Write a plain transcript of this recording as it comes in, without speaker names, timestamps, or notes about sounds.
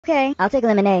Okay, I'll take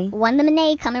lemonade. One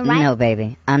lemonade coming right. No,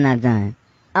 baby, I'm not done.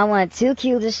 I want 2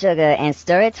 cubes of sugar and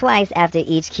stir it twice after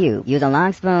each cube. Use a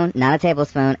long spoon, not a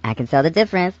tablespoon. I can tell the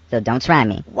difference, so don't try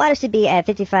me. Water should be at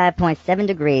 55.7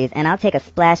 degrees, and I'll take a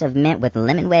splash of mint with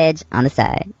lemon wedge on the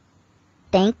side.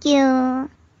 Thank you.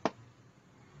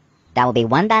 That will be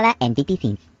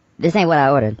 $1.50. This ain't what I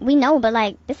ordered. We know,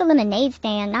 but this a lemonade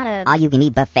stand, not a...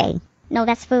 All-you-can-eat buffet. No,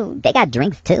 that's food. They got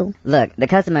drinks, too. Look, the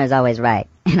customer is always right,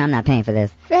 and I'm not paying for this.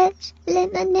 Fresh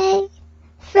lemonade,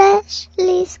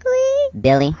 freshly squeezed.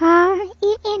 Billy. Heart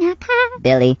in a cup.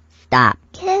 Billy, stop.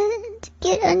 Can't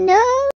get enough.